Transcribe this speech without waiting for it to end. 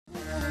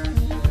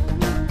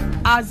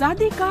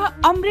आजादी का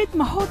अमृत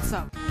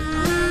महोत्सव।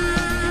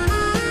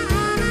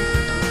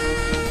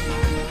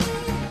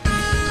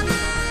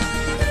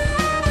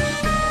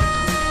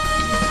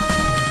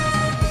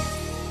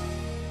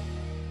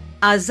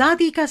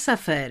 आजादी का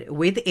सफर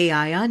with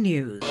AIR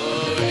News।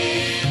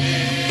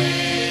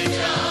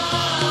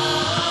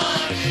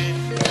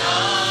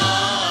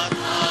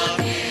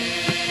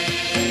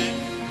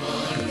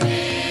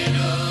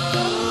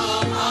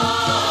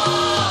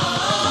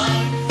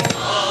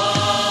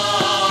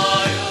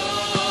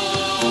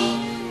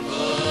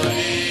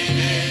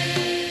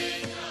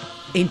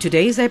 In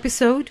today's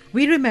episode,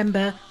 we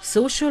remember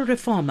social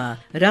reformer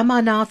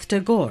Ramanath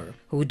Tagore,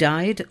 who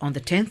died on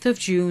the 10th of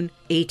June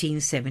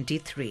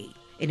 1873.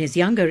 In his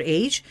younger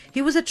age,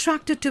 he was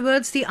attracted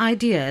towards the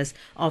ideas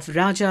of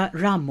Raja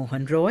Ram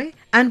Mohan Roy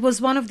and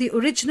was one of the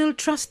original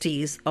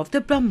trustees of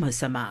the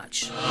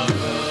BrahmoSamaj.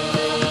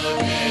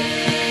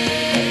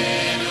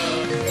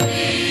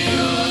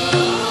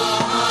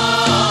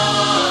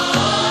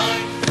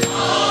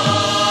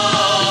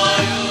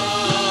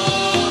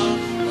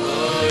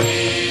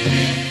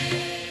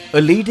 A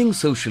leading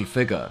social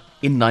figure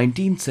in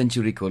 19th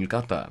century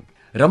Kolkata,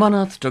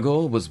 Ramanath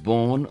Tagore was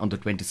born on the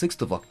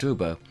 26th of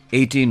October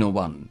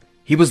 1801.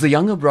 He was the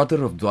younger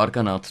brother of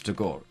Dwarkanath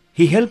Tagore.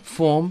 He helped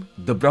form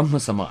the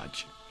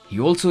BrahmoSamaj.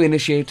 He also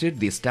initiated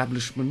the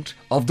establishment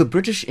of the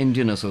British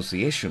Indian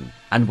Association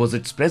and was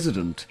its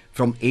president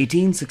from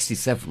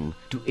 1867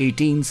 to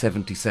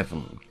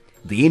 1877.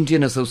 The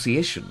Indian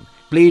Association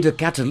played a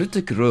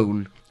catalytic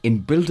role in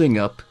building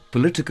up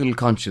political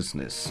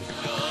consciousness.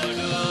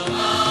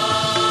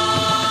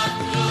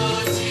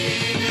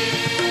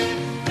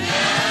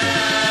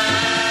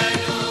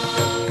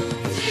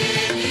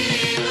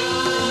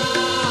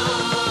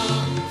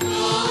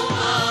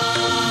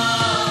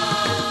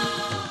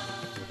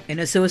 In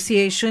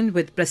association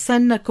with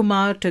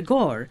PrasannaCoomar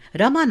Tagore,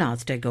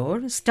 Ramanath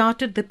Tagore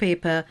started the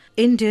paper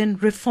Indian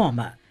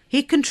Reformer.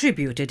 He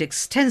contributed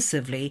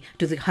extensively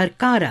to the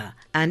Harkara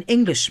and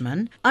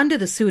Englishman under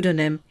the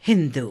pseudonym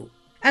Hindu.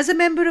 As a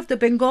member of the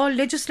Bengal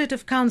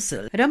Legislative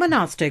Council,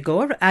 Ramanath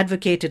Tagore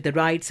advocated the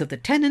rights of the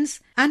tenants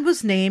and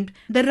was named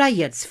the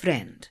Ryots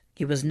Friend.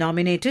 He was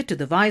nominated to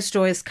the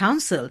Viceroy's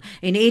Council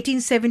in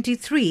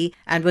 1873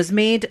 and was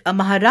made a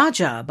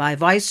Maharaja by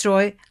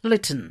Viceroy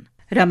Lytton.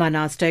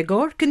 Ramanath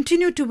Tagore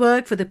continued to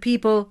work for the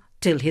people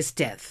till his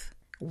death.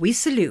 We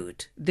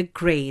salute the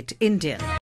great Indian.